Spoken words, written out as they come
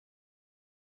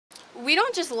We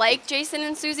don't just like Jason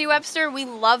and Susie Webster, we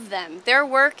love them. Their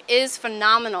work is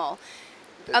phenomenal.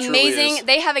 Amazing.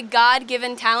 They have a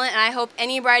God-given talent, and I hope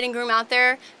any bride and groom out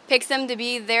there picks them to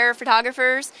be their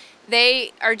photographers.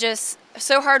 They are just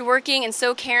so hardworking and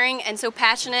so caring and so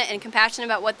passionate and compassionate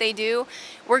about what they do.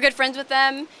 We're good friends with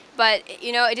them, but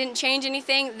you know, it didn't change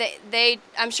anything. They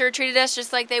I'm sure treated us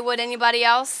just like they would anybody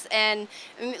else, and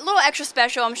a little extra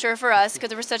special, I'm sure, for us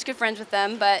because we're such good friends with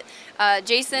them. But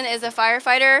Jason is a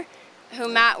firefighter who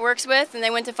Matt works with, and they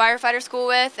went to firefighter school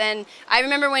with. And I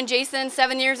remember when Jason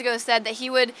 7 years ago said that he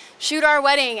would shoot our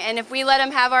wedding, and if we let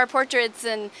him have our portraits,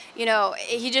 and you know,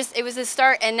 it was his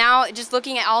start. And now just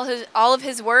looking at all of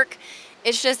his work,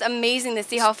 it's just amazing to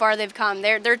see how far they've come.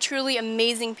 They're truly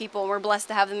amazing people, and we're blessed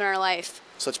to have them in our life.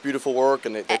 Such beautiful work,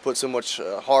 and they put so much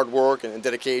hard work and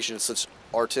dedication. It's such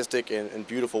artistic and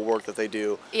beautiful work that they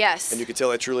do. Yes. And you can tell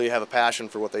they truly have a passion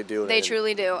for what they do. They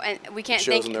truly do, and we can't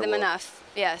thank them enough.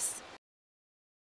 Yes.